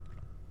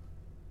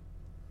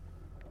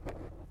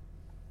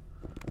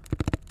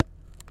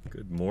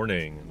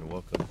morning and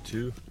welcome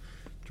to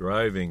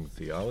Driving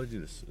Theology.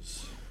 This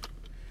is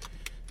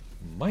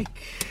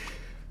Mike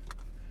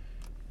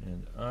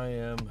and I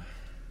am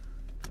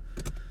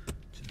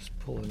just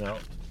pulling out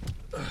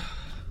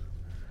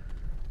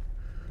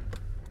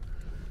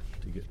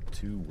to get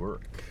to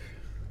work.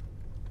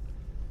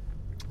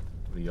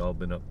 What have y'all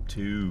been up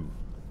to?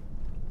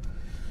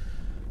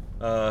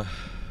 Let's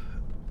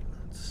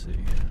see.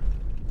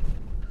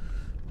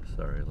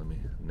 Sorry, let me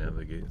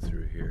navigate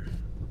through here.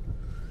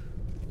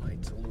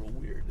 Light's a little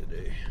weird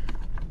today.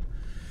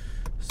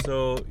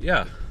 So,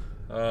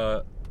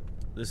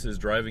 this is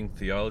Driving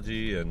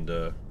Theology and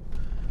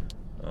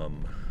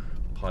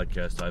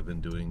podcast I've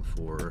been doing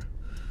for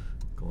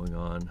going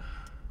on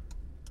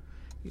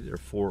either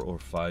 4 or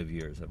 5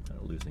 years. I'm kind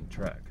of losing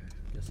track.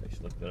 I guess I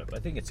should look that up. I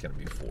think it's going to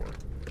be 4. I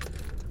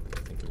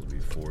think it'll be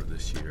 4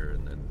 this year,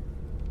 and then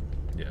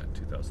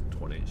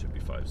 2020 it should be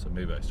 5. So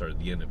maybe I started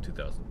at the end of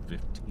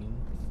 2015,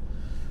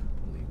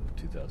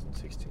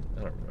 2016.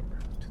 I don't remember.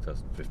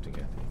 2015, I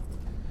think.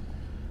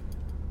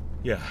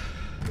 Yeah,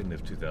 end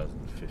of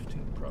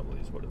 2015 probably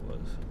is what it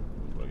was.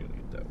 I gotta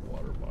get that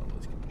water bottle.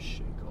 It's gonna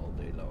shake all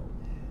day long.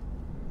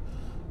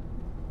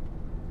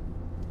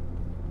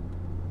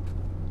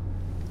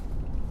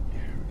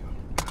 Here we go.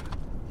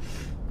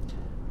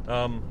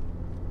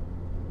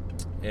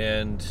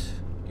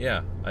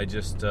 I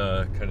just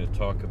kind of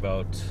talk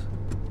about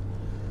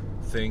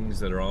things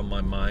that are on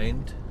my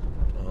mind.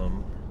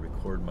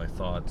 Record my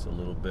thoughts a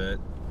little bit.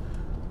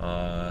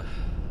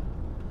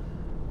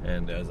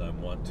 And as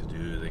I'm wont to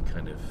do, they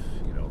kind of,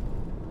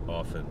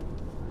 often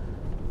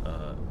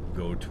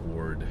go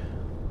toward,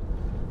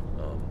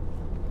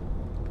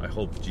 I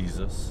hope,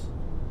 Jesus.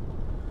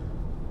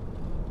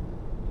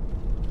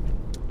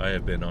 I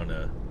have been on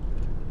a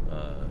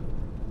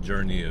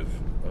journey of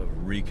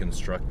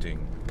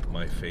reconstructing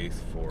my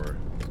faith for,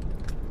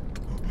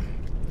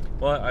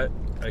 I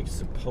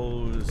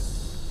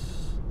suppose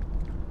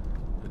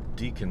the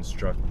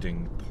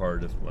deconstructing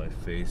part of my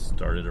faith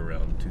started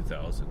around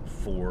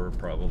 2004,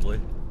 probably.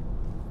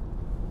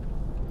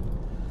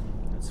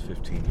 That's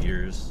 15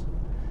 years.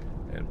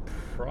 And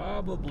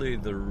probably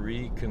the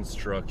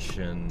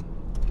reconstruction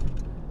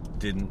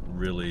didn't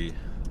really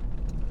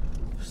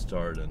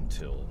start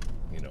until,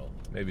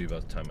 maybe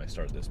about the time I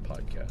started this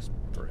podcast,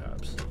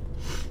 perhaps.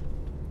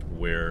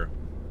 Where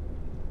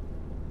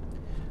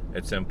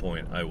at some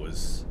point I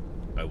was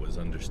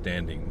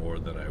understanding more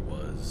than I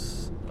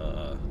was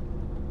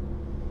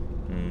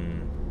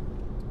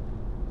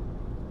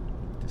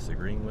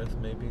disagreeing with,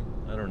 maybe.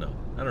 I don't know.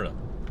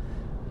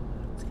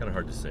 It's kind of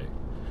hard to say.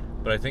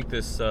 But I think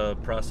this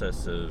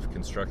process of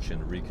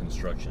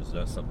reconstruction is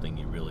not something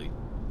you really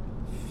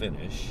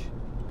finish.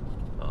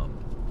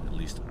 At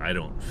least I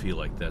don't feel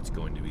like that's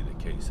going to be the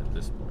case at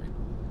this point.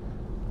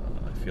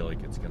 I feel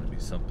like it's going to be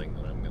something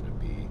that I'm going to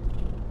be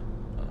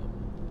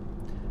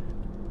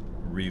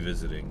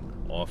revisiting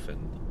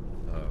often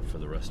for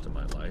the rest of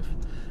my life.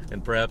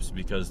 And perhaps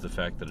because the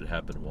fact that it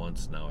happened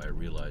once, now I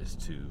realize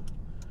to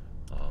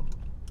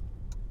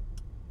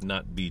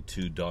not be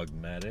too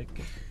dogmatic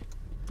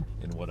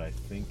in what I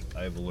think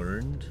I've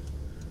learned,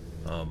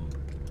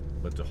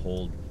 but to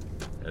hold,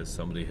 as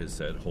somebody has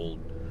said,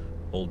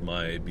 hold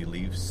my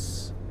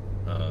beliefs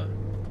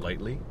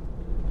lightly,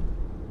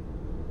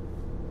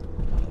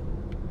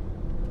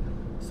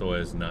 so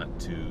as not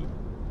to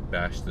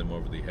bash them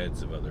over the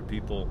heads of other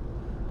people,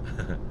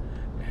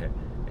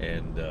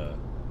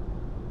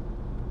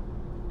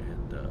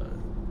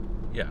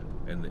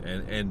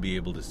 and be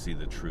able to see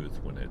the truth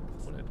when it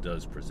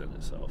does present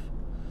itself.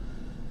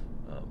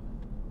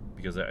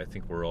 Because I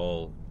think we're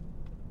all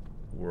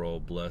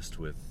blessed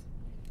with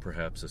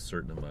perhaps a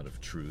certain amount of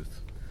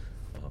truth,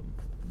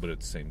 but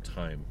at the same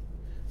time,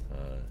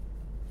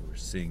 we're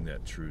seeing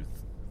that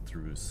truth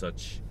through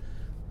such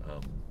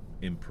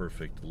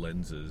imperfect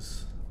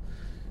lenses.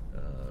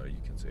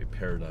 You can say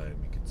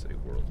paradigm, you can say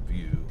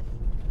worldview, you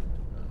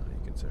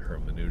can say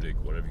hermeneutic,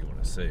 whatever you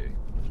want to say.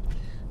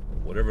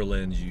 Whatever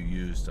lens you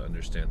use to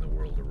understand the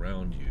world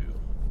around you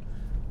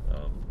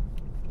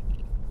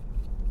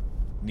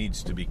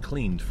needs to be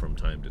cleaned from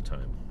time to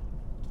time,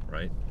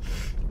 right?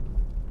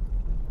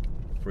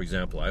 For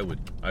example,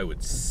 I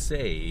would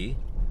say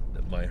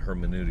that my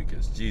hermeneutic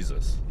is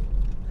Jesus,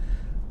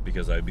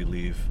 because I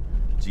believe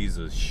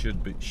Jesus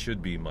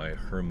should be my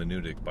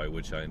hermeneutic by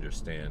which I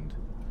understand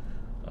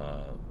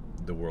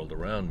the world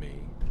around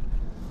me.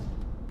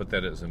 But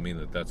that doesn't mean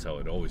that that's how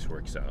it always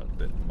works out.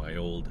 That my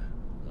old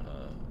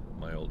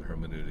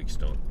hermeneutics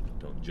don't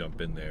jump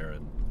in there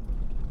and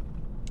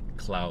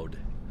cloud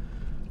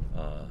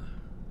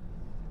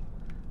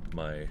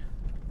my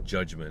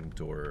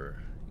judgment, or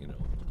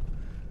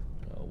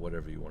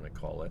whatever you want to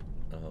call it,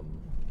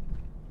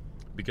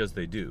 because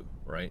they do,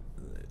 right?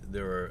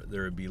 There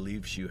are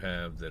beliefs you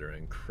have that are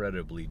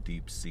incredibly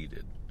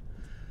deep-seated,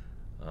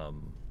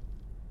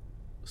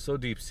 so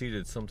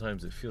deep-seated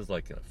sometimes it feels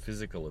like a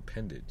physical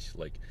appendage,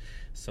 like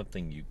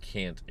something you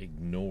can't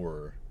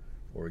ignore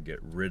or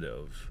get rid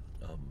of,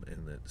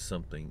 and that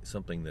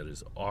something that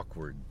is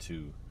awkward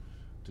to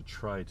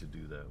try to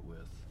do that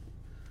with.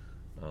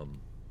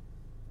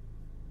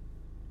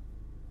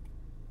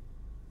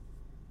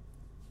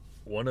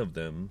 One of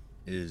them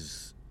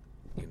is,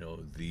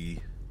 the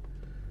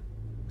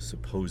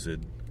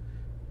supposed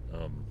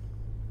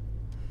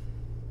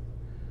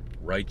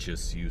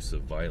righteous use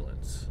of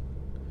violence,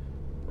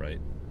 right?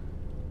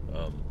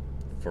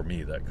 For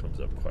me, that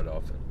comes up quite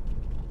often.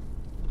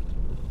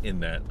 In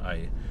that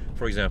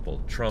for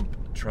example,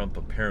 Trump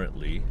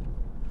apparently,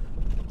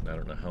 I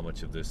don't know how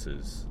much of this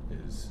is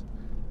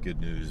good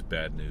news,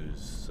 bad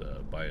news,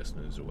 biased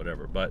news, or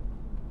whatever, but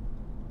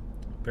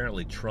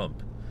apparently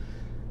Trump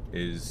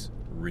is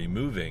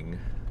removing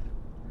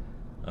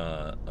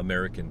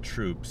American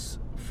troops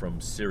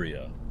from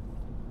Syria.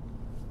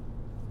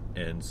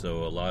 And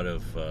so a lot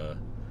of, the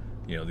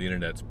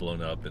internet's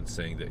blown up and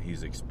saying that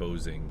he's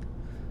exposing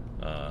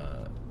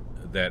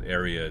that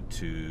area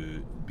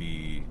to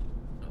be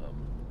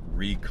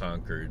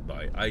reconquered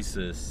by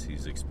ISIS.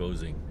 He's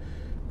exposing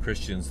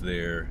Christians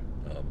there,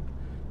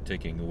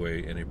 taking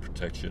away any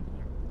protection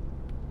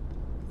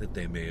that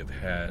they may have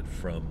had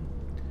from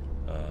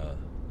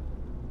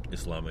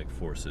Islamic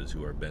forces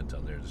who are bent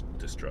on their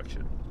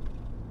destruction.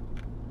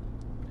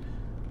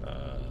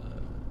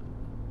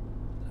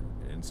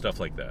 And stuff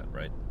like that,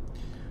 right?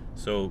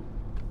 So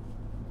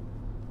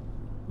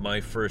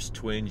my first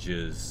twinge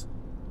is,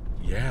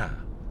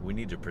 we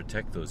need to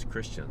protect those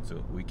Christians.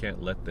 We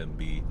can't let them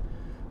be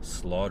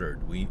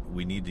slaughtered. We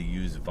need to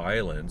use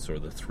violence, or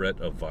the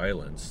threat of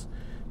violence,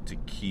 to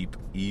keep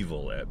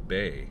evil at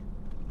bay.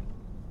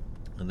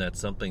 And that's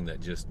something that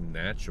just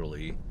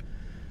naturally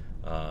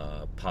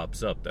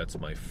pops up. That's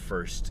my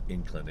first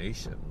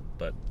inclination.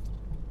 But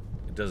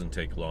it doesn't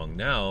take long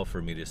now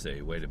for me to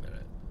say, wait a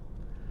minute.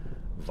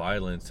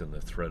 Violence and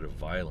the threat of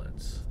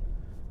violence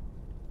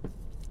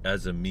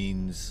as a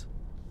means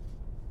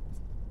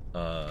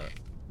of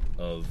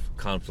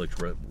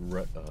conflict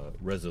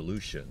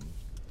resolution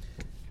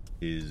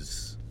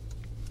is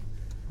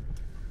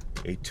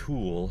a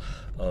tool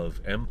of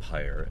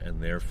empire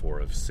and therefore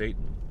of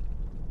Satan.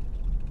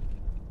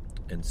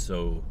 And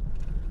so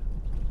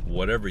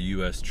whatever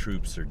U.S.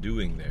 troops are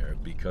doing there,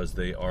 because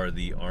they are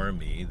the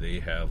army, they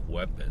have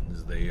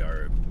weapons, they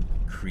are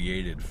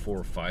created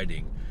for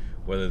fighting,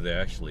 whether they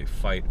actually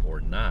fight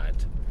or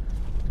not,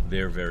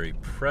 their very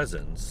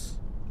presence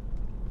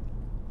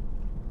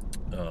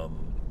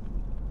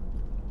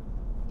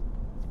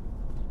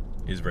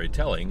is very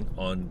telling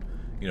on,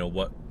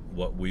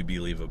 what we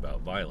believe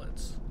about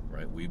violence,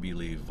 right? We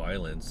believe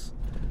violence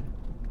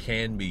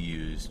can be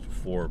used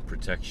for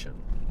protection.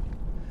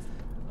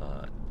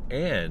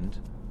 And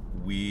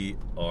we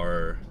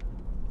are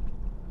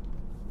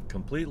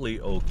completely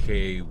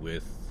okay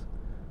with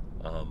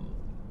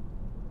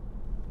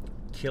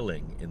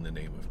killing in the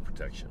name of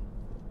protection,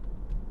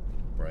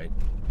 right?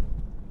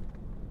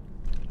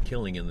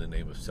 Killing in the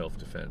name of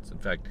self-defense. In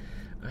fact,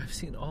 I've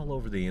seen all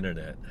over the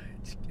internet,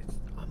 it's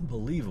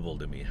unbelievable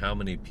to me how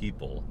many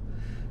people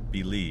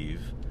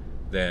believe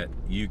that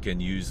you can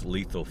use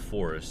lethal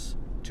force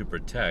to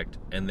protect,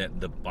 and that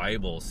the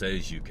Bible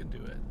says you can do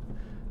it.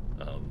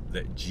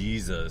 That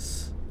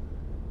Jesus,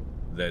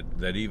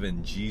 that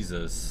even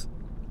Jesus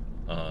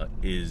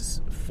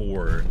is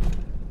for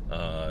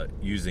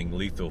using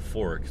lethal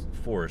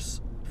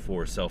force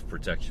for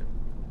self-protection,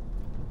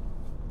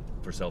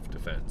 for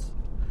self-defense.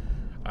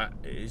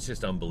 It's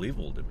just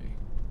unbelievable to me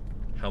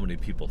how many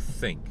people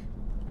think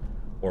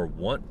or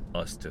want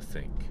us to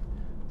think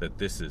that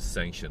this is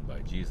sanctioned by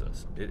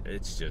Jesus.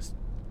 It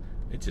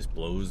just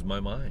blows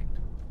my mind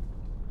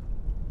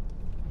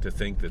to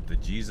think that the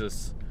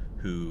Jesus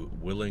who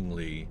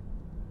willingly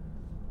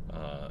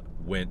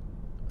went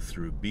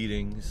through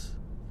beatings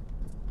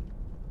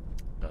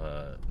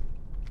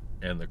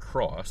and the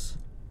cross,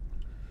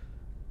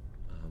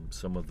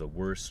 some of the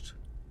worst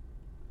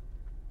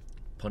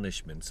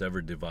punishments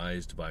ever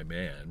devised by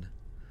man,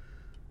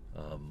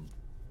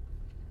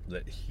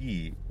 that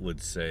he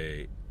would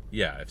say,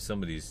 if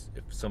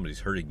somebody's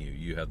hurting you,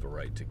 you have the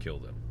right to kill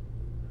them.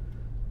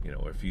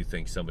 If you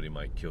think somebody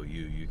might kill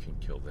you, you can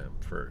kill them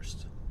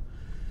first.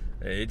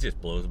 It just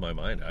blows my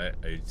mind. I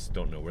just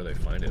don't know where they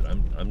find it.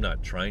 I'm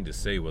not trying to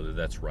say whether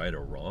that's right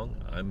or wrong.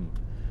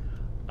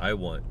 I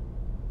want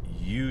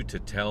you to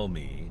tell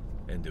me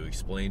and to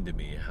explain to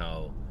me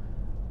how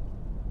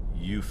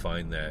you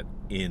find that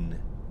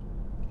in,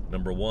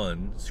 number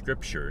one,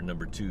 Scripture,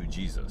 number two,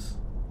 Jesus.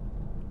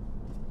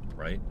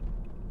 Right?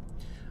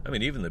 I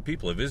mean, even the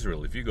people of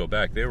Israel, if you go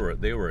back, they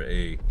were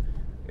a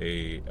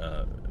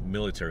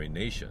military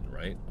nation,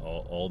 right?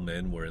 All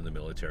men were in the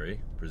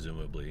military,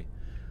 presumably,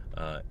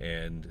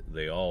 and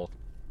they all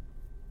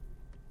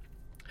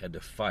had to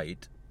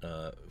fight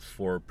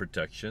for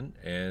protection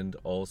and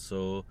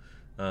also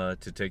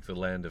to take the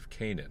land of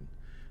Canaan.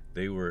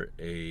 They were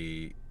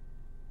a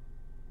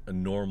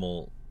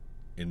normal,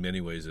 in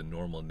many ways, a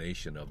normal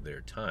nation of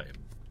their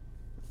time,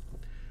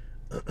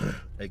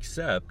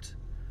 except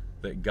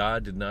that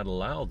God did not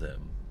allow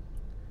them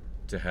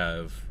to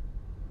have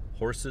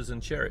horses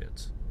and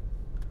chariots.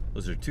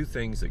 Those are two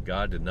things that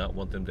God did not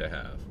want them to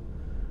have.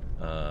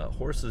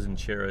 Horses and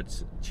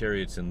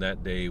chariots in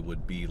that day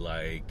would be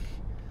like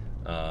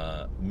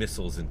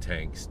missiles and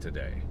tanks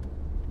today,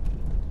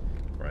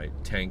 right?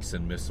 Tanks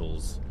and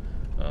missiles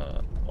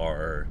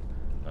are,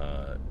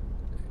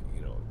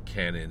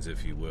 cannons,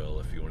 if you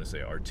will, if you want to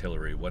say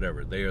artillery,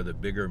 whatever. They are the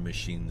bigger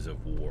machines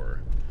of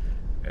war,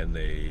 and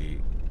they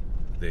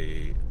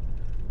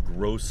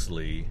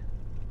grossly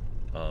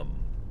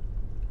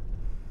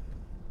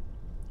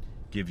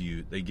give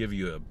you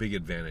a big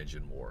advantage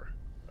in war,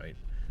 right?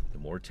 The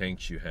more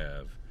tanks you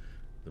have,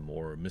 the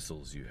more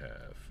missiles you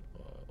have,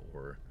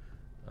 or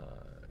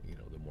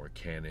the more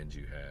cannons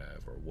you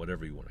have, or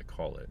whatever you want to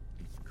call it.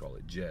 You can call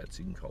it jets,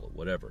 you can call it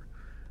whatever,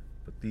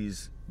 but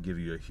these give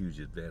you a huge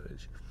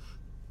advantage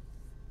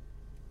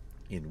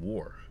in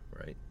war,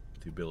 right?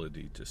 The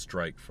ability to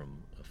strike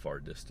from a far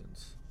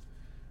distance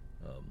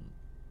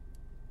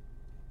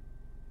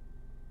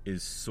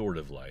is sort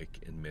of like,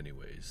 in many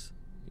ways,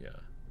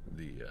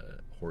 the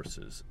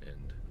horses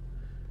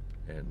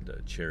and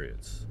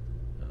chariots.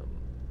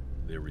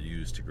 They were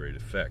used to great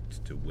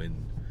effect to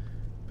win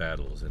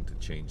battles and to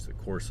change the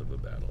course of a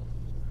battle.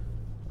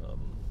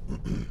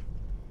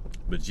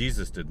 But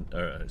Jesus didn't.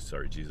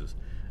 Jesus,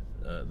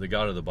 the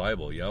God of the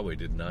Bible, Yahweh,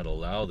 did not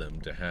allow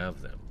them to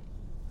have them.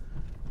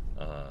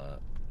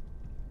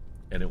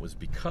 And it was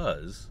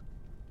because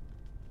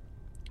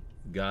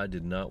God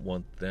did not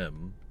want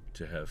them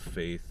to have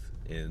faith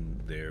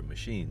in their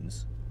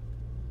machines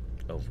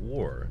of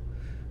war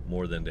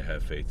more than to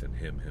have faith in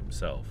Him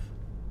Himself.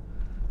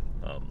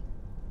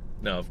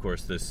 Now, of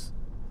course, this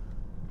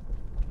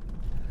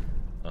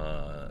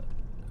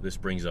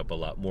brings up a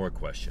lot more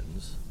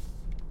questions.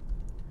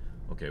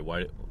 Okay,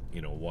 why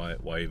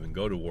even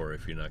go to war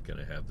if you're not going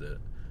to have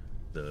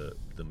the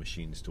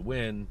machines to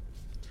win?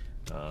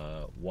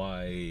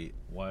 Why,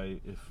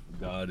 if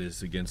God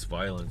is against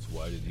violence,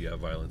 why did you have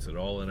violence at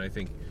all? And I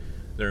think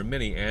there are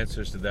many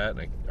answers to that,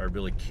 and I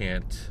really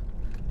can't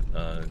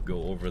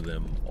go over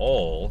them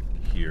all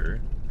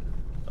here.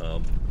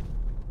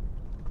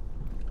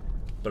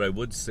 But I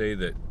would say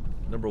that,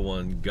 number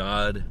one,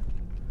 God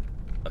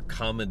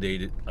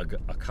accommodates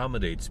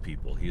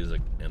people. He is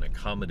an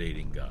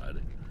accommodating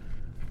God.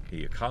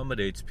 He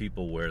accommodates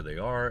people where they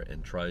are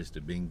and tries to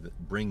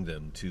bring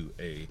them to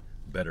a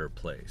better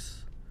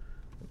place.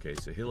 Okay,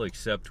 so He'll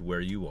accept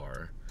where you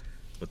are,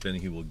 but then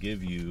He will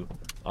give you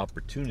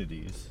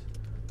opportunities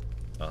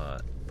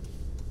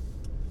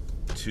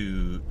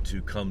to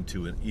come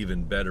to an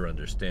even better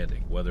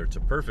understanding. Whether it's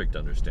a perfect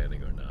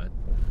understanding or not,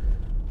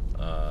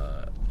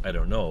 I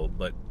don't know,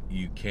 but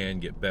you can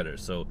get better.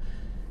 So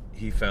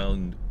He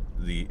found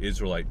the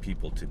Israelite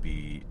people to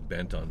be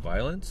bent on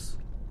violence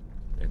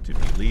and to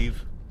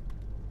believe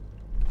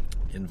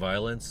in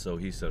violence. So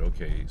He said,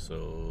 okay,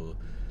 so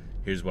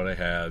here's what I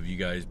have. You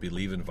guys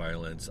believe in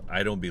violence.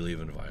 I don't believe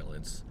in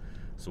violence.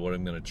 So what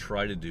I'm going to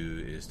try to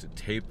do is to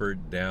taper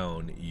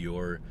down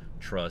your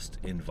trust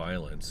in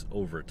violence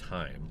over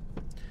time.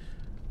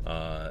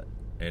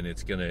 And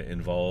it's going to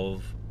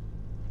involve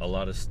a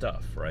lot of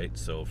stuff, right?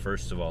 So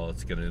first of all,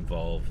 it's going to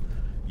involve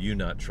you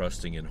not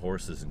trusting in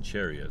horses and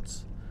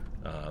chariots,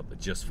 but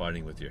just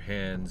fighting with your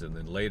hands. And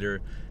then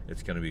later,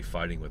 it's going to be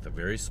fighting with a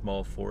very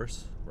small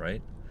force,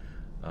 right?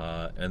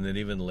 And then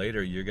even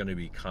later, you're going to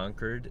be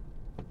conquered.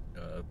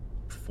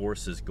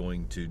 Force is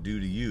going to do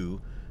to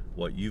you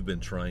what you've been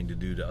trying to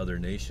do to other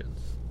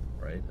nations,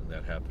 right? And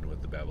that happened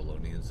with the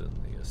Babylonians and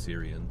the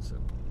Assyrians,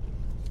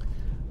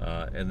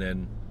 and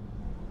then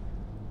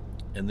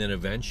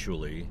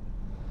eventually,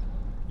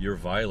 your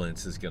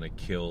violence is going to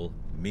kill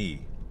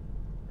me,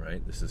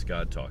 right? This is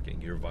God talking.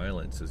 Your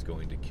violence is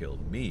going to kill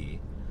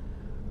me,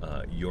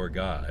 your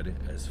God,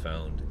 as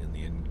found in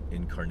the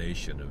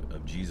incarnation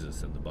of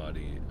Jesus in the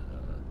body,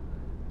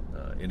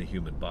 in a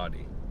human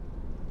body,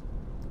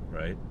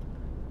 right?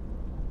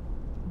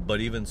 But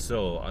even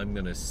so, I'm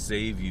going to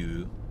save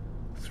you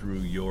through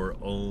your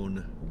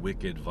own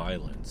wicked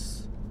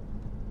violence.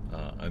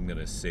 I'm going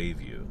to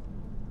save you,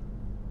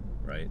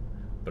 right?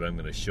 But I'm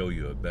going to show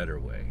you a better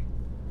way.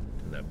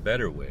 And that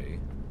better way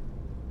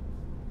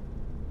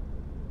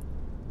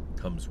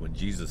comes when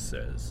Jesus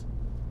says,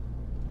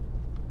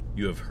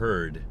 you have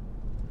heard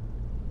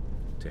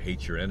to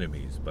hate your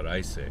enemies, but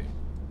I say,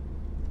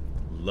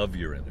 love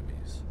your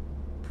enemies.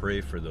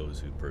 Pray for those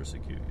who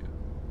persecute you.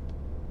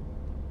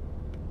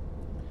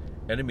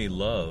 Enemy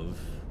love,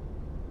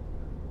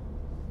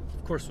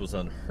 of course, was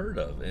unheard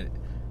of.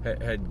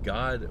 Had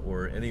God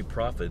or any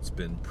prophets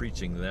been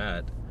preaching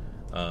that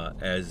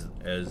as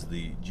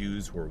the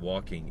Jews were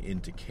walking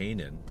into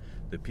Canaan,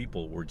 the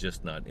people were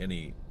just not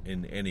in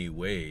any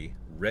way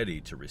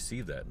ready to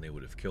receive that, and they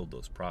would have killed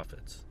those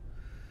prophets.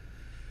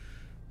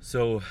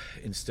 So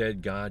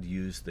instead, God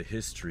used the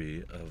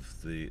history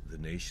of the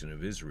nation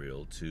of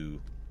Israel to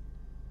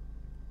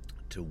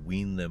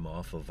wean them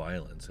off of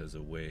violence as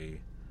a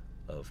way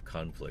of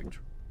conflict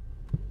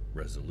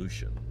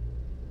resolution,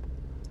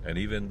 and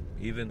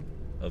even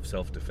of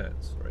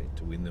self-defense, right?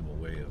 To wean them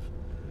away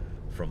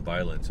from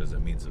violence as a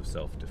means of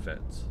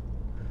self-defense,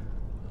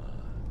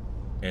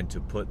 and to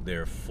put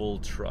their full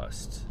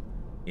trust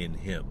in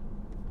Him,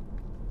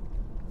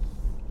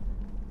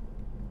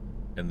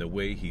 And the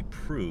way he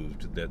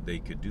proved that they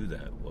could do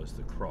that was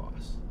the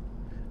cross.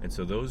 And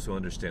so those who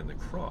understand the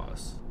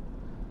cross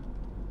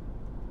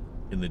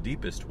in the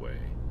deepest way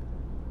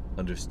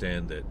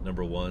understand that,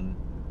 number one,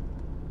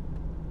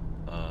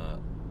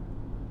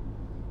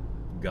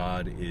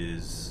 God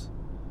is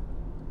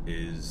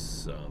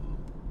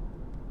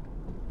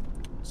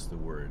what's the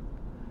word?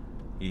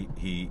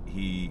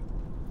 He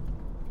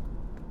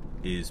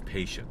is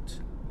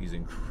patient. He's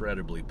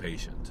incredibly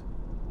patient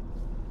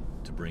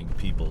to bring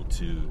people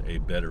to a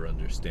better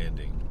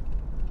understanding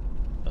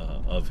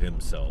of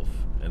himself,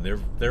 and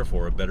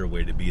therefore a better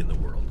way to be in the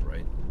world,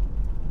 right?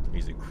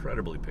 He's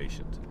incredibly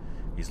patient.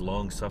 He's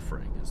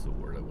long-suffering is the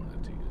word I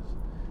wanted to use.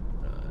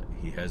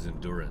 He has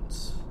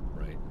endurance,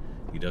 right?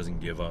 He doesn't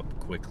give up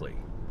quickly.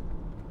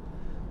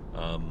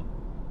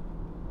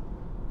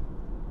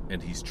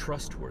 And he's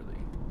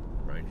trustworthy,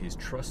 right? He's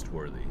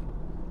trustworthy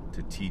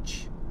to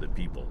teach the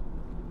people.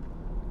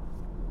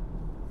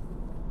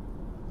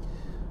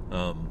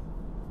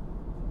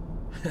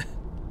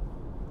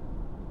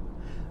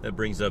 That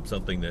brings up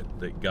something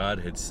that God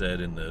had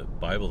said in the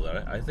Bible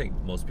that I think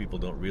most people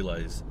don't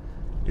realize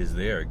is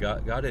there.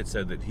 God had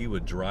said that he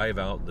would drive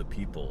out the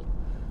people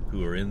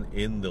who are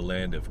in the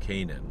land of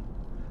Canaan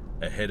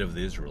ahead of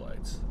the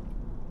Israelites.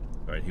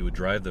 Right? He would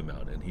drive them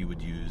out, and he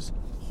would use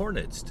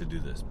hornets to do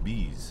this,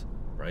 bees,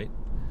 right?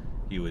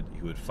 He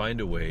would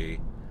find a way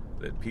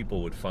that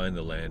people would find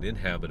the land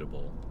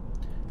inhabitable,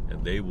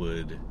 and they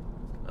would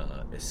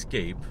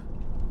escape.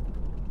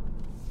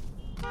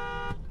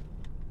 Wow,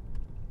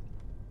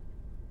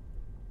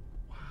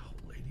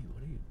 lady,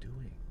 what are you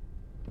doing?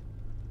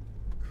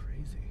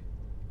 Crazy.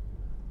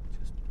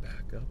 Just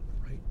back up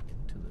right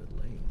into the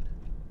lane.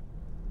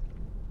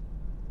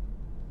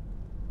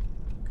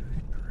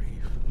 Good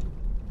grief.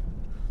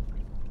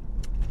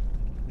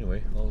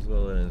 Anyway, all's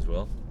well that ends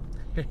well.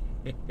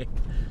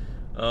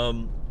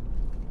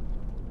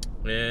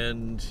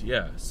 And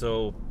yeah,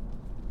 so,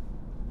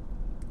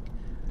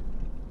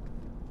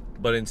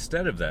 but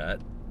instead of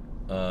that,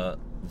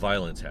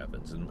 violence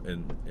happens,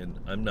 and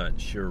I'm not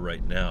sure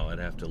right now. I'd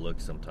have to look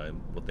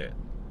sometime what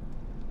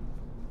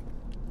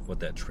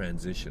that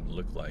transition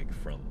looked like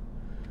from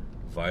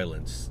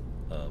violence,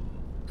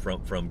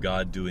 from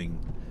God doing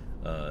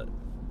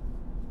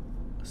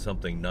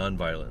something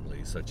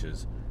non-violently, such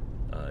as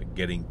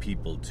getting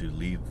people to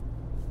leave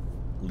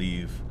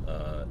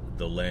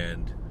the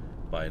land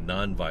by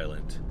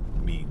non-violent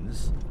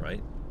means,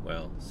 right?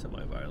 Well,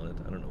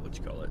 semi-violent, I don't know what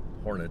you call it,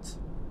 hornets,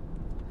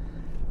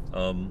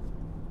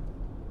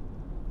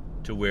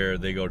 to where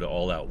they go to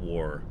all-out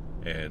war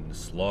and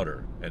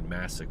slaughter and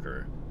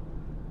massacre.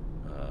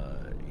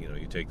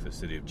 You take the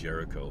city of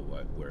Jericho,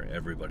 where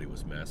everybody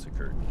was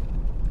massacred,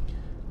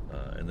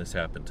 and this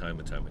happened time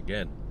and time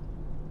again.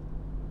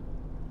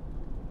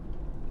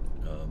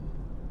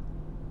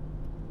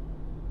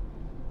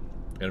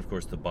 And of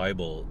course, the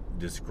Bible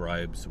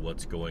describes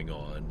what's going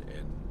on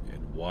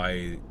and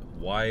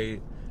why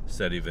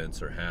said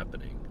events are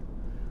happening,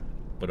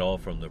 but all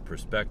from the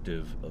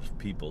perspective of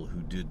people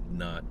who did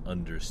not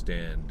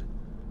understand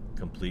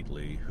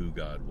completely who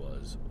God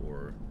was,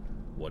 or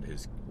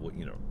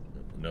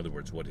in other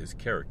words, what his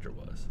character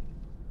was.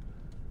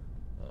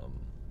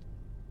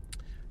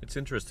 It's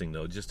interesting,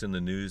 though, just in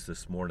the news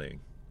this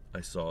morning,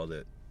 I saw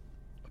that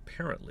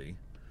apparently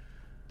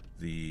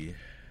the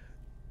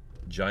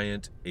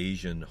giant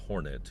Asian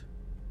hornet,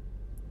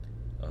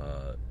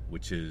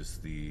 which is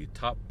the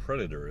top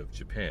predator of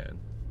Japan,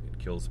 it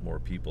kills more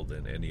people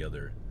than any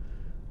other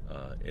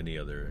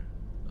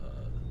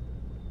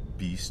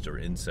beast or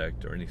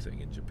insect or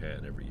anything in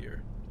Japan every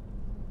year,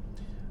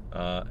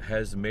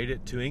 has made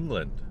it to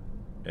England,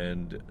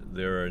 and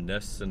there are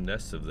nests and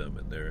nests of them,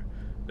 and they're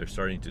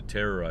starting to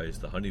terrorize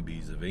the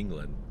honeybees of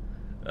England.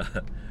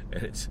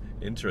 And it's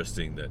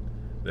interesting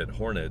that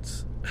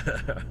hornets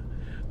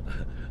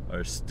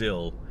are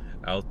still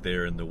out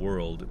there in the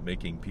world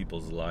making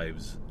people's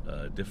lives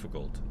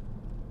difficult.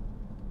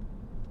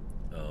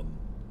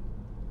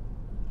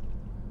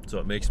 So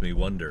it makes me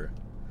wonder,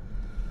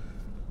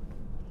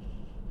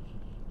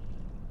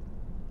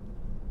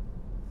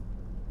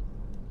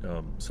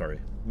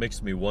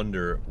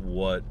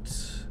 what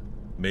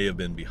may have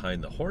been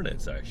behind the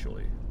hornets,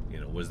 actually.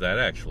 Was that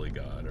actually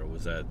God, or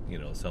was that,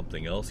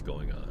 something else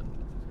going on?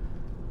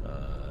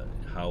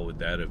 How would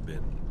that have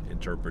been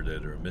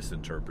interpreted or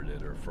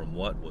misinterpreted, or from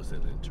what was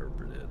it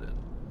interpreted? And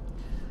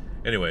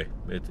anyway,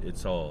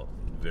 it's all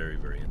very,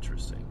 very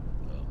interesting.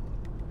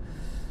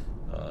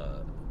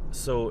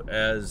 So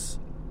as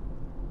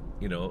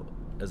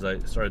I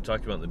started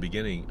talking about in the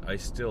beginning, I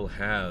still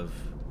have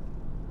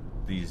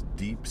these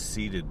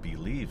deep-seated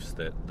beliefs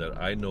that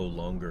I no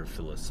longer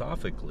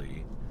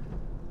philosophically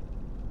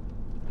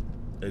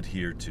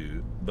adhere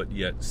to, but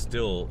yet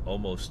still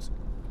almost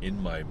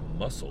in my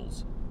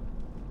muscles,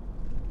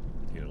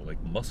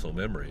 like muscle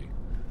memory,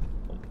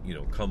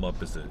 come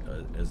up as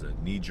a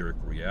knee-jerk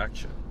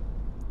reaction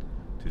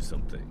to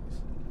some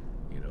things.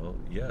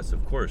 Yes,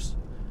 of course,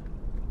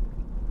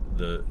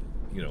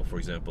 for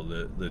example,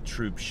 the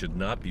troops should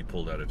not be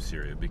pulled out of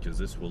Syria, because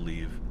this will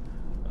leave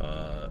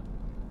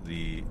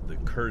the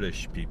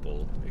Kurdish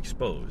people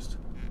exposed,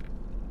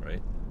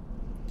 right?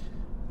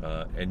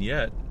 And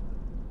yet,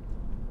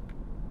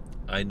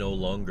 I no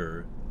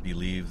longer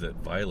believe that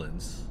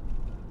violence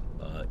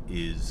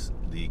is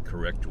the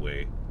correct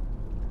way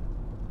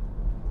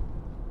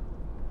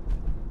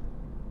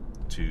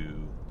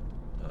to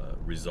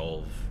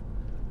resolve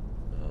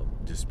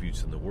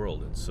disputes in the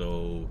world. And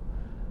so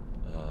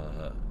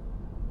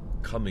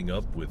coming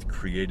up with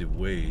creative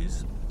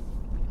ways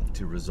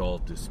to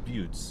resolve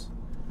disputes,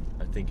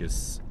 I think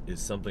is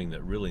something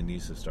that really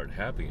needs to start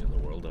happening in the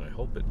world, and I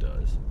hope it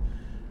does.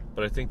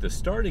 But I think the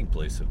starting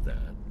place of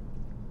that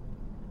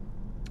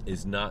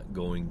is not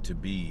going to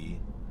be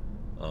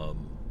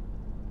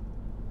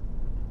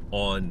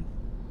on,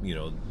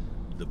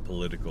 the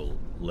political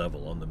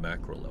level, on the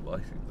macro level. I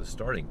think the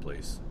starting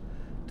place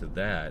to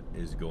that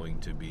is going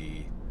to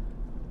be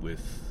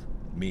with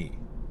me,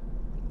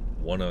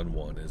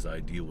 one-on-one, as I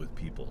deal with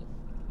people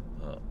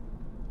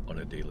on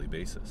a daily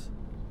basis.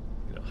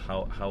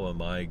 How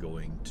am I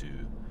going to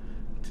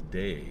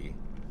today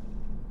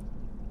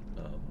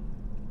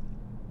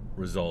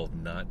resolve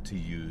not to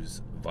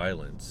use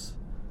violence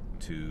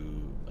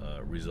to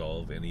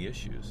resolve any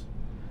issues?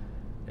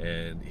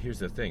 And here's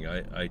the thing,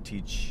 I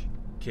teach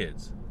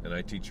kids, and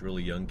I teach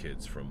really young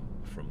kids from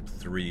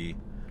 3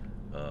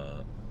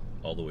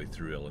 all the way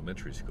through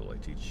elementary school. I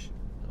teach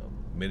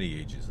many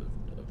ages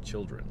of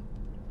children.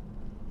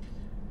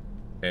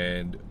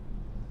 And,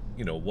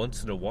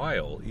 once in a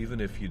while,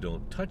 even if you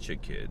don't touch a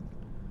kid,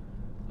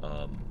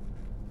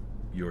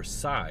 your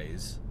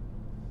size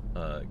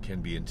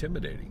can be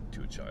intimidating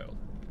to a child,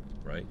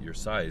 right? Your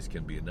size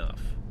can be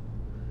enough.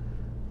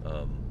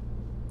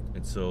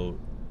 And so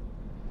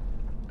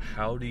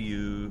how do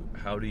you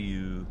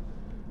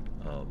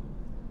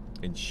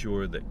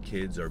ensure that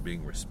kids are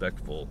being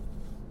respectful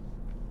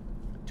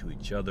to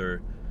each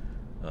other,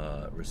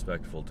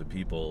 respectful to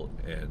people,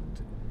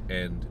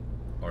 and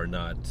are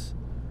not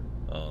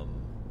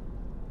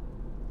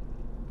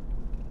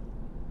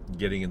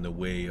getting in the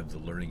way of the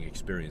learning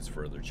experience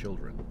for other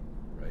children,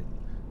 right?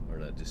 Are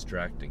not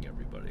distracting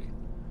everybody?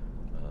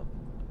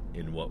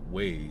 In what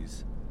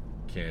ways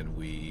can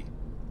we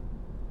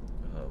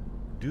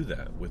do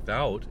that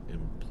without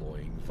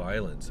employing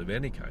violence of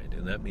any kind?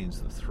 And that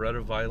means the threat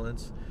of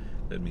violence,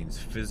 that means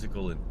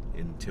physical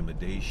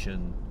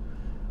intimidation.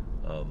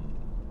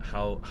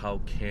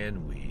 How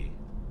can we,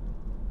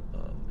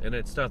 and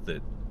it's not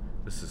that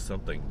this is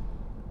something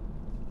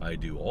I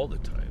do all the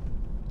time,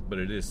 but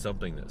it is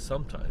something that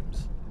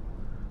sometimes,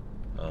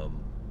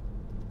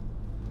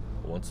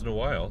 once in a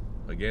while,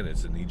 again,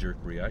 it's a knee-jerk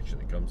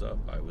reaction. It comes up.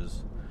 I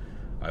was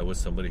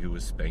somebody who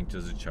was spanked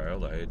as a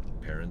child. I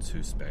had parents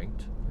who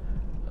spanked,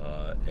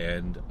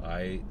 and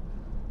I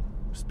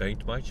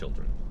spanked my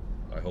children.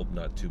 I hope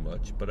not too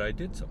much, but I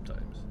did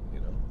sometimes,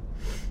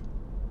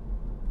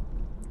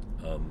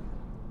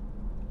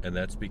 and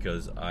that's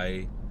because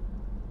I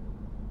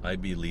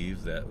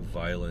believe that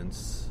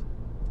violence,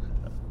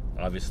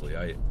 obviously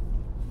I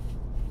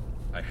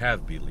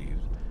have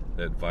believed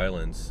that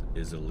violence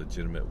is a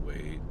legitimate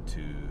way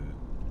to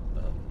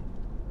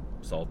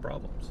solve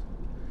problems.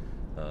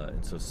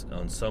 And so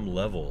on some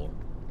level,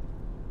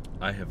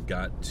 I have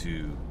got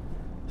to,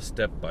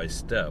 step by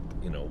step,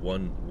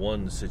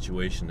 one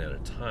situation at a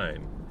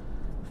time,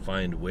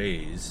 find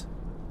ways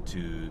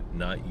to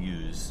not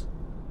use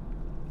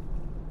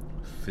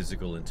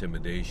physical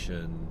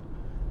intimidation,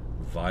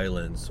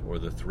 violence, or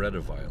the threat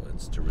of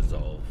violence to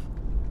resolve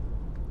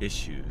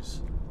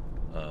issues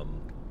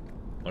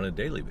on a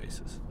daily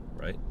basis,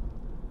 right?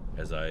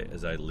 As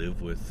I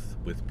live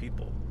with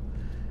people.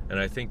 And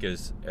I think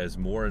as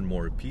more and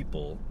more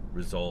people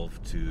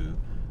resolve to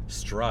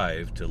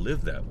strive to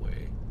live that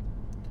way,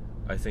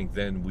 I think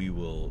then we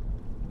will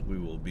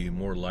be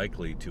more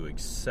likely to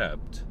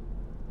accept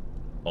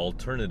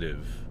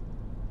alternative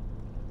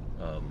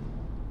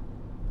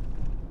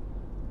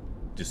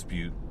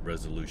dispute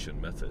resolution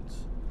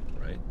methods,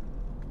 right?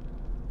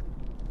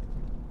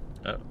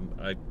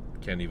 I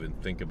can't even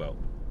think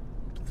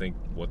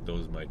what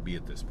those might be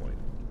at this point,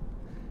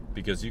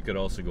 because you could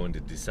also go into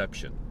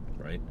deception,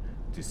 right?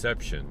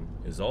 Deception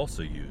is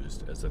also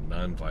used as a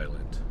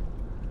nonviolent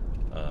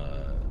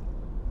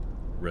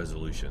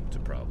resolution to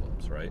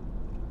problems, right?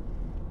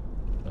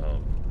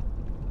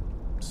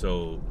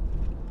 So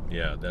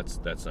yeah,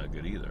 that's not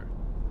good either.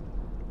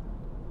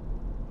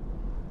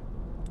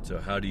 So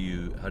how do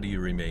you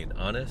remain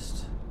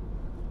honest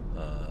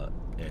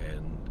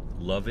and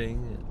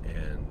loving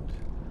and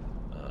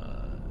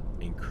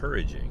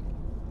encouraging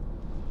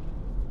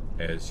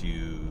as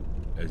you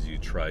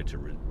try to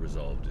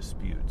resolve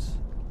disputes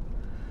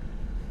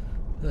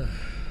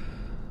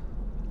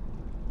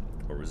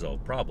or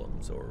resolve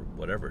problems or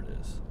whatever it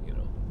is,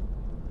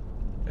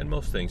 And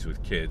most things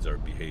with kids are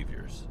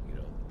behaviors,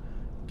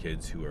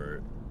 Kids who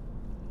are,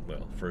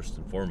 well, first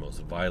and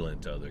foremost,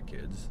 violent to other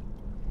kids.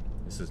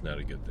 This is not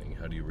a good thing.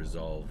 How do you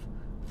resolve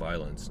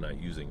violence, not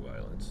using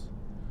violence?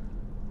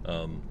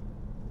 Man,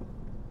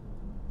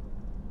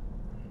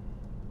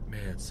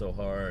 it's so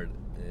hard.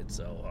 It's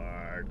so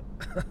hard.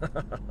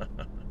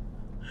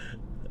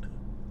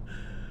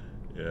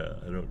 Yeah,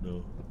 I don't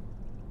know.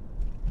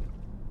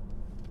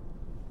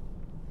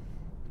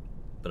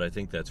 But I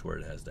think that's where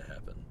it has to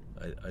happen.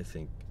 I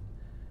think,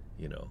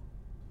 you know,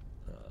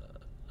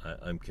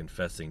 I'm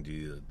confessing to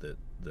you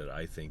that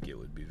I think it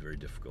would be very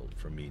difficult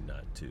for me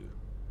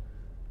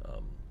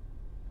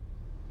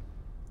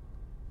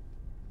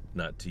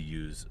not to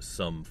use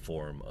some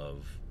form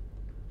of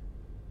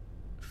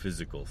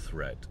physical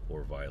threat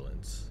or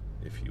violence,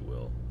 if you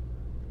will,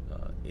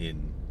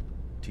 in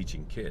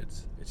teaching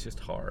kids. It's just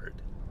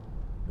hard.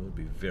 It would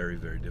be very,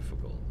 very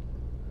difficult.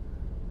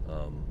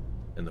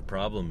 And the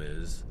problem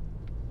is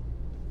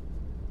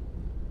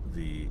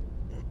the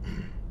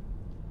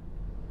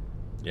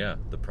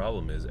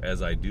problem is,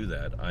 as I do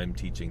that, I'm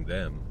teaching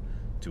them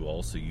to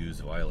also use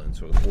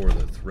violence or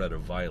the threat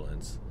of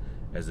violence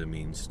as a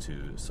means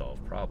to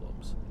solve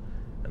problems.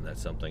 And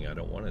that's something I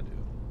don't want to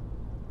do.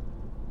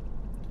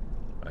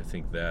 I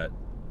think that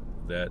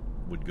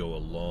would go a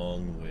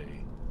long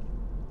way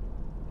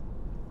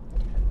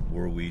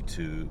were we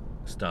to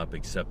stop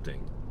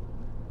accepting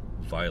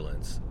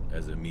violence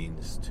as a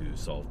means to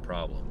solve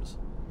problems.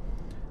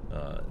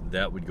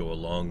 That would go a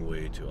long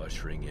way to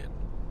ushering in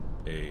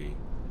a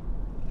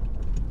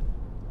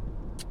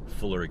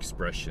fuller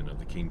expression of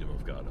the kingdom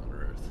of God on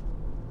earth.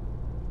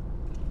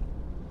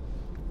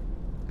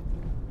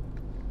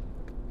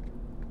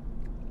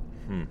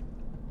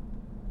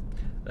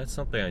 That's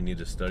something I need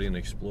to study and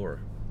explore.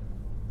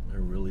 I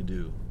really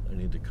do. I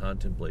need to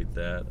contemplate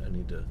that. I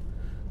need to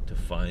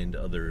find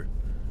other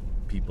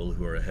people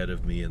who are ahead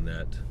of me in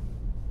that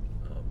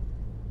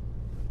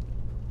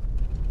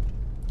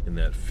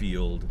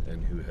field,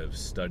 and who have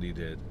studied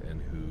it,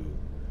 and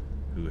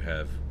who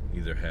have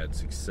either had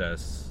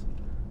success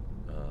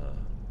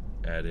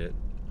at it.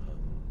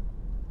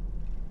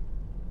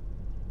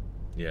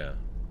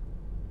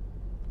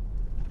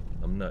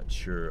 I'm not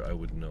sure I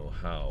would know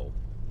how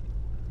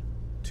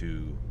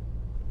to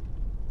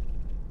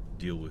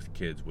deal with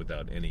kids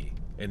without any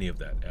of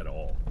that at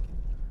all,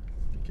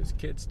 because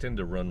kids tend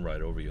to run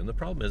right over you. And the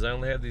problem is, I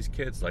only have these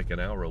kids like an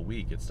hour a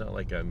week. It's not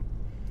like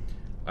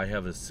I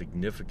have a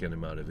significant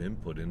amount of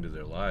input into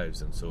their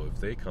lives. And so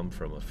if they come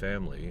from a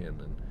family,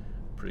 and I'm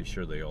pretty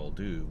sure they all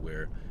do,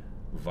 where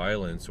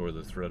violence or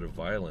the threat of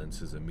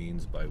violence is a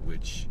means by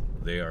which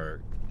they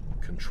are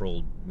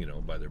controlled,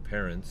 by their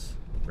parents,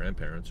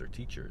 grandparents, or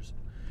teachers,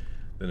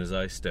 then as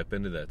I step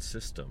into that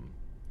system,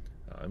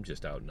 I'm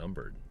just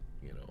outnumbered,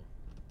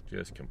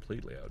 just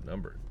completely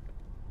outnumbered.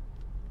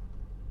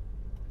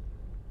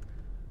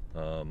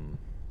 That's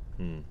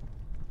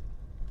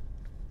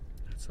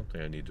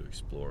something I need to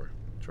explore,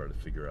 try to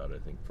figure out, I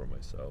think, for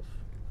myself.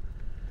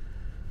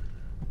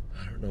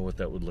 I don't know what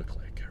that would look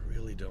like. I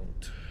really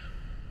don't.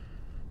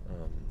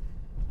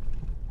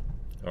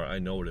 Or I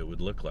know what it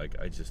would look like.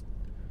 I just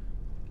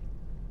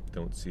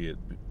don't see it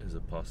as a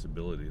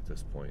possibility at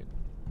this point.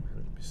 It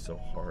would be so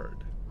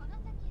hard.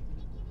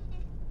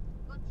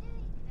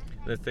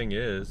 The thing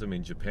is,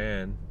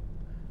 Japan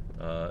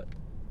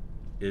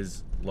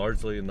is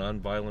largely a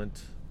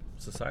nonviolent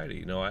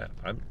society. I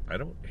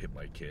don't hit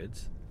my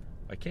kids.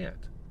 I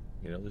can't.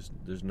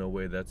 There's no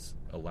way that's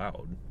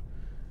allowed.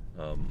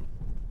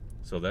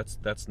 So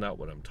that's not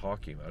what I'm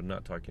talking about. I'm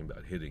not talking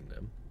about hitting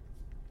them.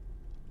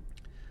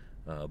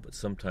 But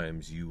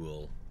sometimes you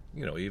will,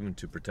 even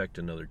to protect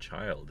another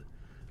child,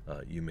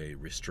 you may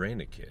restrain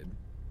a kid,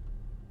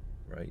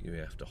 right? You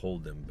have to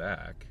hold them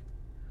back.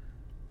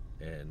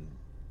 And,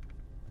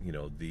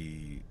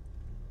 the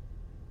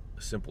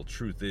simple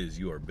truth is,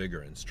 you are bigger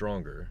and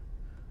stronger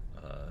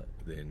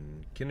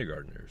than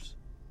kindergartners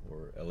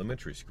or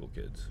elementary school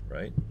kids,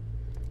 right?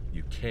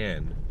 You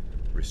can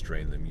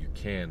restrain them. You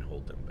can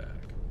hold them back.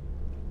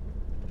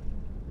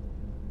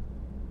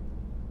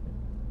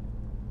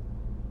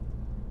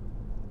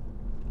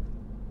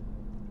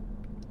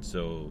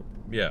 So,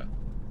 yeah,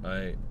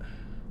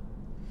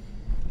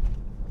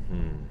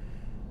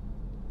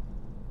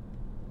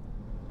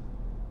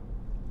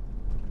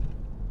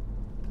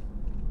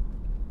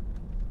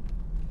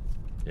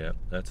 Yeah,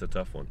 that's a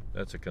tough one.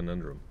 That's a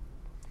conundrum.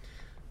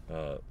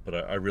 But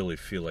I really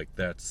feel like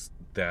that's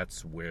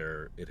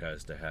where it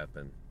has to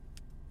happen.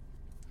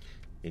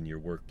 In your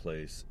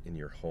workplace, in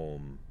your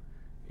home,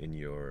 in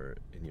your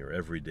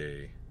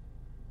everyday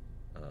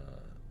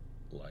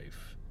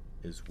life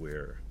is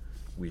where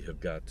we have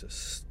got to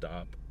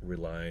stop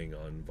relying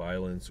on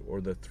violence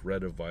or the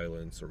threat of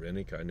violence or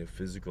any kind of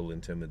physical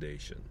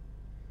intimidation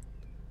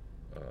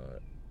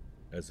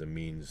as a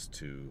means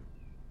to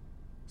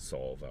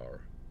solve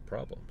our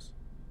problems,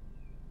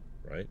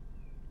 right?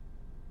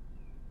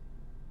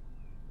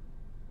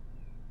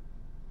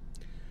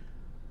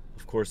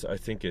 Of course, I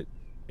think it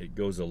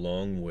goes a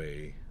long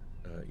way,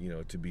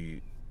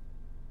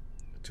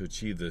 to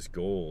achieve this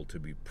goal, to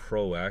be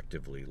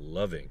proactively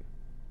loving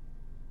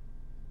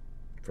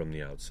from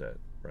the outset,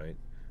 right?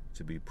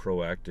 To be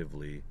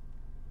proactively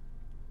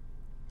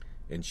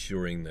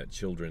ensuring that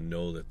children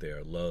know that they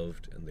are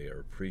loved and they are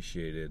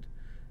appreciated,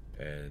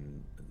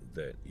 and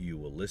that you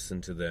will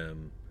listen to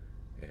them,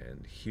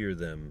 and hear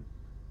them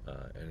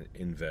and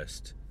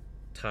invest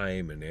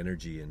time and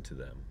energy into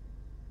them,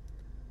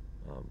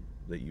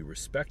 that you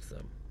respect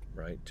them,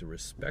 right? To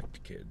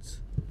respect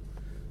kids.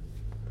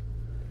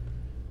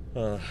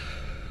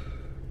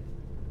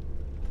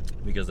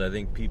 Because I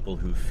think people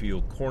who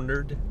feel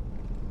cornered,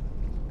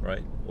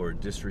 right, or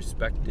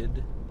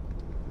disrespected,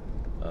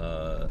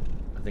 I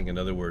think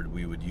another word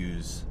we would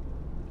use,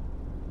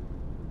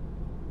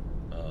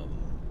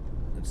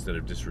 instead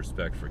of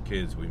disrespect for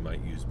kids, we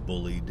might use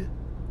bullied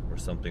or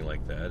something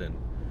like that.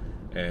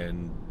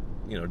 And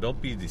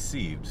don't be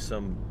deceived.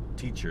 Some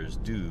teachers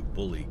do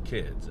bully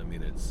kids. I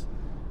mean, it's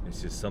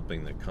just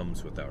something that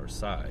comes with our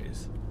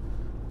size.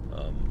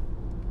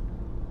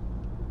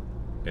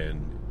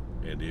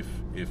 And if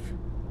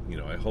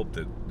I hope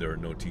that there are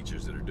no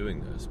teachers that are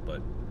doing this,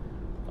 but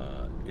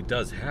it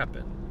does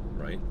happen,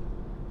 right?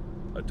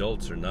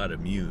 Adults are not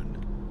immune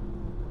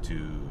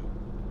to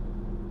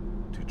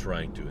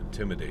trying to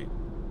intimidate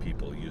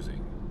people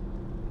using,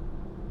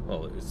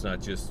 well, it's not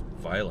just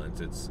violence,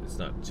 it's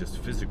not just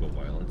physical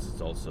violence,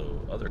 it's also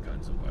other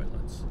kinds of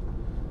violence,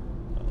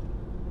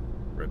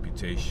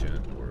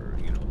 reputation, or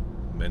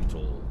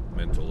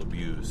mental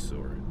abuse,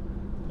 or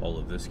all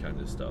of this kind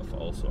of stuff.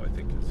 Also, I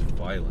think is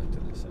violent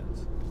in a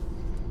sense,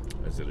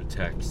 as it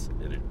attacks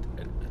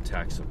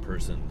a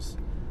person's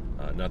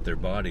not their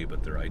body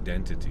but their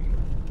identity,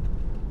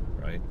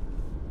 right?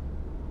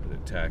 It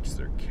attacks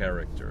their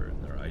character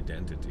and their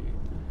identity,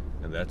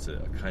 and that's a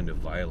kind of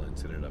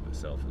violence in and of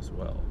itself as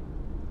well.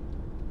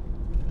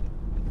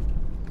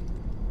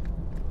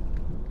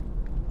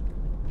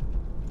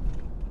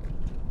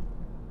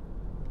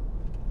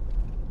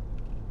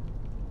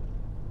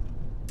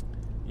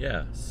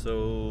 Yeah,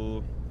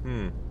 so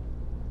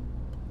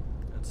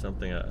that's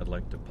something I'd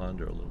like to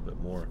ponder a little bit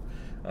more.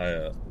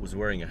 I was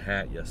wearing a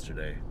hat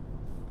yesterday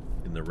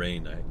in the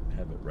rain. I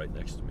have it right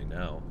next to me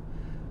now.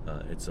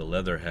 It's a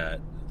leather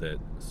hat, that's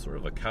sort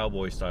of a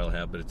cowboy style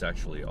hat, but it's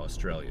actually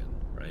Australian,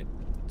 right?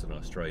 It's an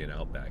Australian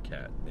outback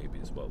hat, maybe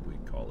is what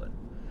we'd call it.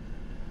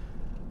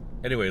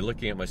 Anyway,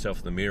 looking at myself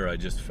in the mirror, I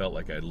just felt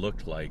like I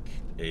looked like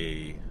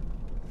a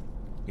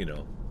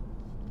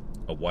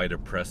white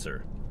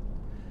oppressor,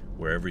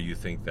 wherever you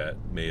think that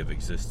may have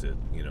existed,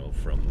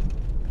 from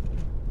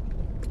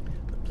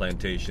the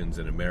plantations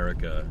in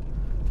America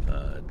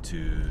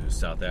to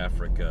South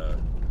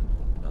Africa,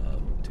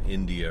 to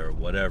India, or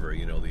whatever.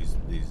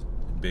 These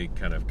big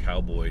kind of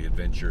cowboy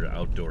adventure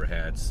outdoor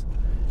hats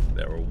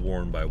that were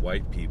worn by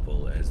white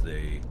people as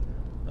they,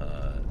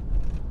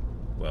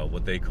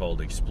 what they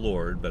called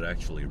explored, but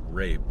actually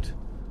raped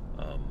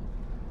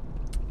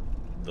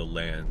the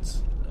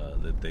lands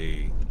that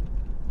they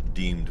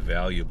deemed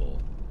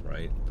valuable,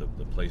 right?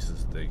 The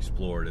places that they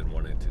explored and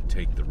wanted to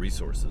take the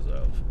resources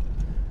of.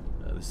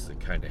 This is the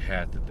kind of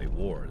hat that they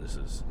wore. This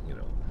is,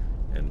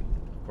 and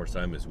of course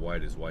I'm as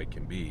white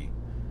can be.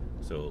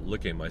 So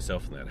looking at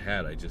myself in that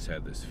hat, I just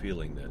had this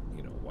feeling that,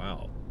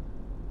 wow,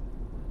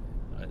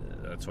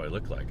 that's what I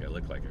look like. I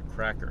look like a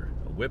cracker,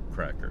 a whip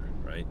cracker,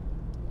 right?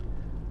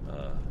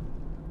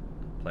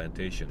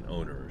 Plantation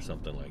owner or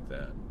something like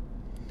that.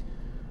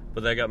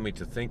 But that got me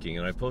to thinking,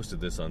 and I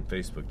posted this on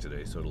Facebook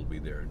today, so it'll be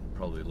there in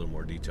probably a little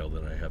more detail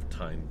than I have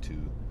time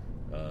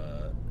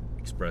to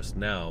express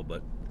now.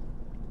 But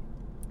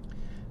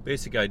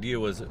basic idea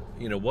was,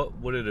 what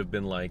would it have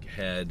been like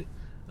had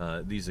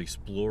these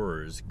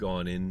explorers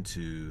gone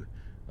into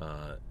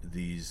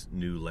these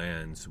new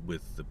lands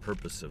with the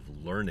purpose of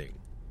learning,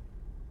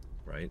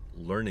 right?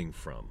 Learning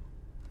from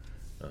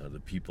the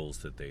peoples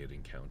that they had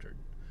encountered.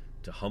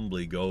 To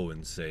humbly go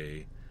and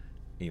say,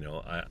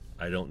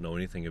 I don't know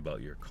anything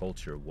about your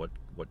culture. What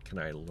can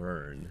I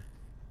learn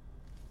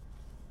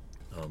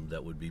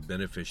that would be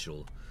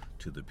beneficial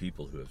to the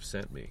people who have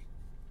sent me?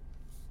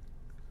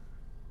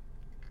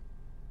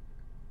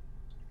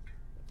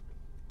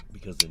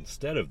 Because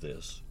instead of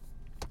this,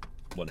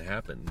 what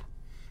happened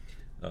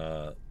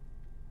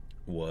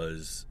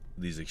was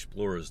these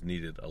explorers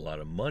needed a lot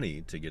of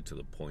money to get to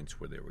the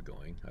points where they were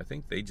going. I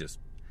think they just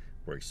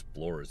were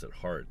explorers at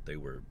heart. They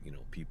were,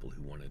 people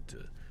who wanted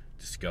to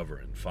discover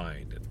and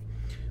find.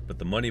 But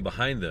the money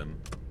behind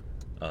them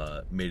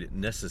made it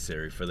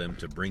necessary for them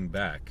to bring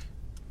back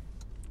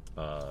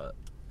the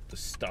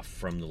stuff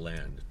from the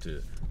land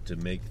to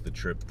make the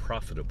trip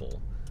profitable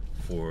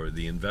for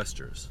the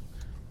investors.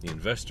 The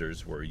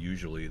investors were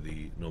usually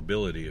the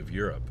nobility of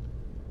Europe,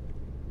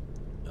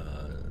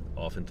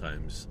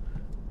 oftentimes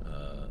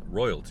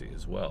royalty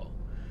as well.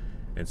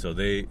 And so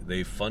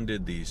they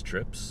funded these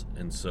trips,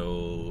 and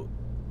so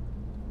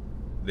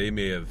they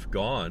may have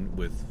gone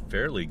with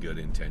fairly good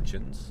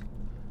intentions,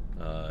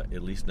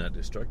 at least not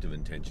destructive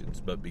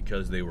intentions, but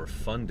because they were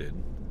funded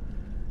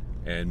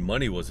and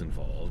money was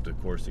involved,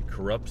 of course it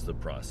corrupts the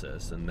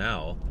process, and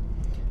now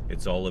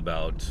it's all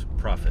about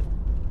profit,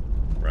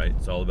 right?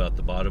 It's all about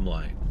the bottom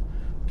line.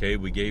 Okay,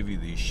 we gave you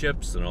these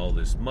ships and all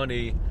this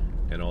money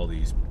and all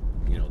these,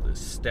 this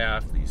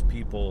staff, these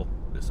people,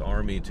 this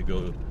army to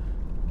go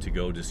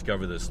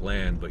discover this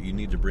land, but you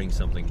need to bring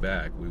something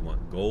back. We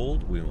want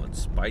gold, we want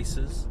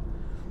spices,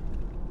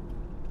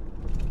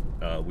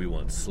 we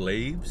want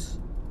slaves,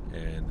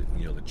 and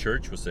the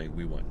church was saying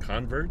we want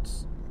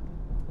converts.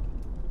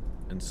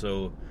 And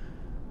so,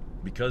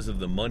 because of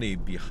the money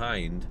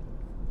behind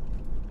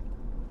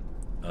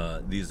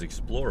these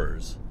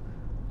explorers,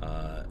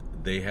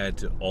 they had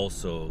to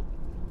also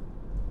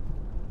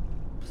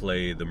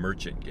play the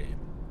merchant game,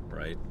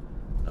 right?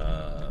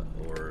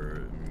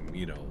 Or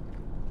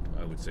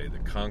I would say the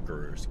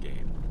conqueror's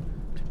game,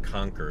 to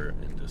conquer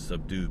and to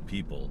subdue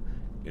people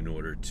in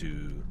order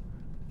to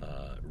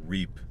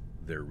reap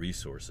their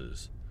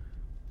resources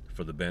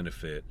for the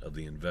benefit of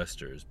the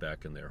investors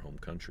back in their home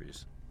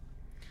countries.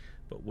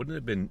 But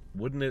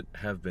wouldn't it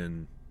have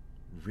been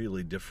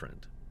really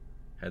different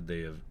had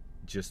they have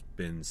just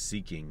been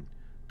seeking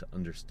to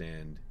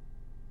understand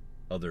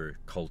other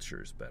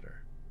cultures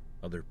better,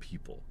 other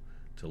people,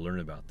 to learn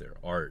about their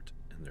art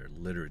and their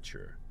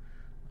literature,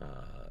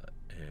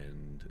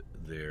 and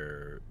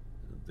their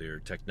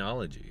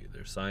technology,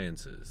 their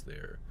sciences,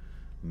 their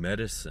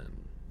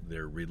medicine,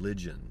 their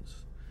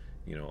religions.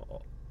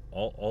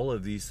 All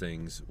of these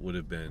things would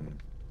have been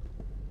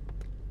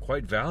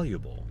quite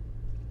valuable,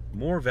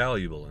 more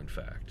valuable, in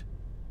fact,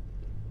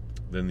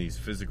 than these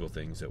physical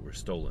things that were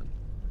stolen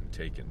and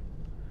taken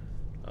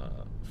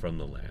from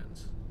the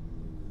lands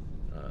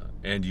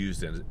and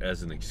used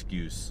as an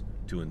excuse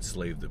to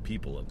enslave the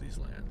people of these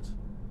lands.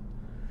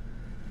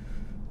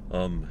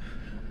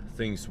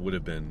 Things would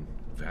have been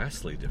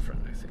vastly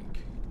different, I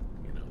think,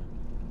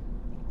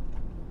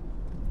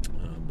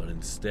 but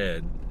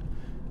instead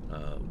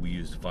we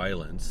used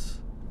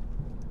violence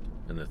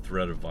and the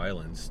threat of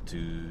violence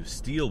to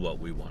steal what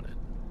we wanted,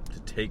 to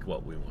take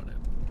what we wanted.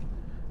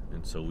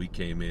 And so we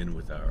came in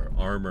with our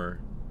armor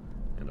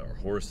and our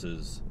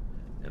horses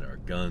and our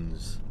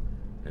guns,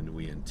 and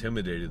we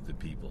intimidated the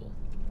people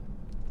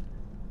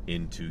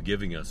into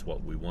giving us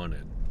what we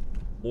wanted,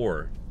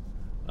 or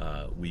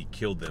we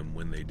killed them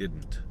when they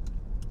didn't,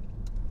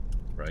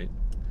 right?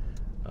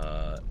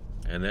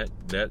 And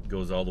that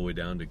goes all the way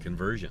down to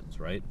conversions,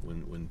 right?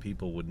 When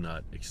people would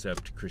not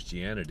accept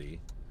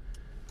Christianity,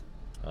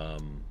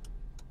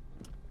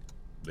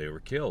 they were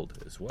killed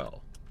as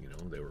well.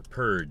 They were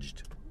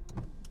purged.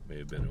 May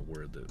have been a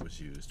word that was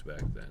used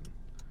back then,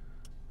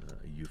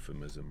 a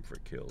euphemism for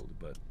killed.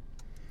 But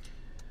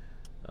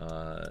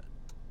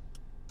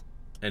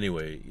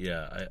anyway,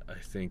 yeah, I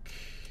think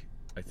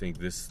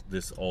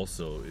this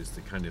also is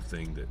the kind of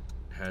thing that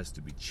has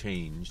to be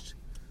changed.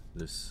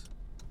 This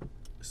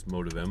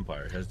mode of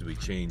empire has to be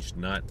changed,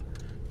 not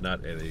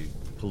at a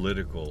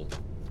political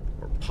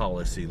or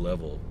policy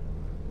level,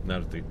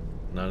 not at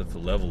the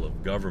level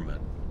of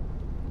government,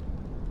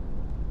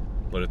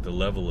 but at the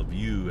level of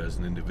you as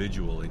an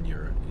individual in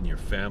your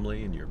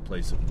family, in your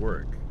place of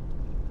work,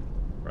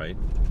 right?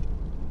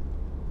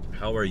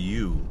 How are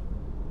you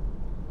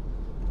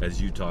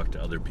as you talk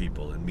to other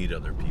people and meet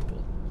other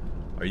people?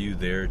 Are you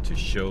there to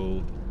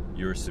show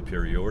your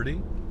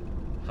superiority,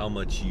 how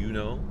much you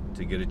know,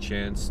 to get a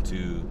chance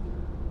to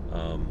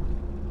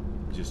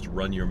just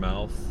run your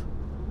mouth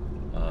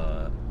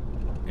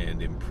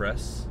and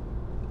impress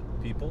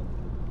people?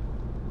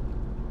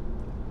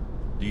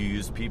 Do you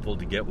use people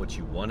to get what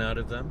you want out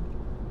of them?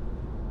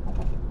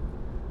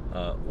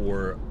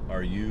 Or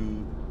are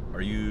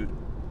you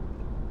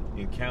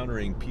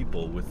encountering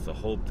people with the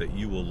hope that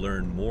you will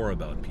learn more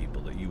about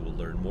people, that you will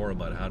learn more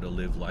about how to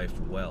live life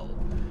well,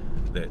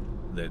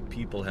 that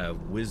people have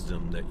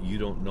wisdom that you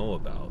don't know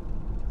about,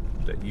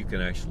 that you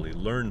can actually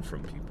learn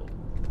from people?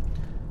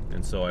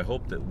 And so I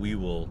hope that we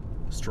will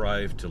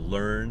strive to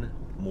learn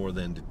more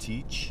than to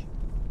teach.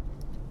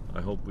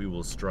 I hope we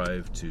will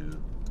strive to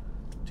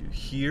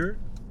hear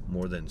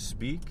more than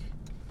speak,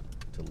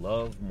 to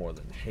love more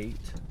than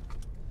hate,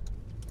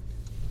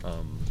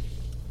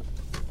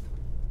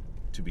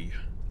 to be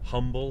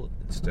humble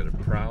instead of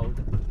proud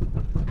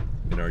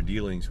in our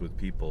dealings with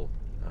people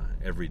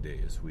every day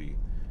as we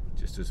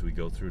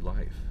go through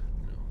life.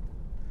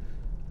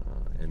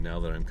 And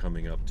now that I'm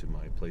coming up to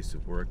my place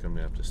of work, I'm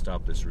going to have to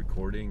stop this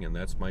recording, and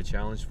that's my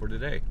challenge for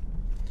today.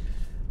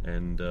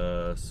 And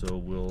so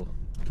we'll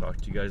talk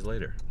to you guys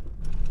later.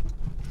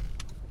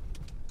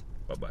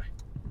 Bye-bye.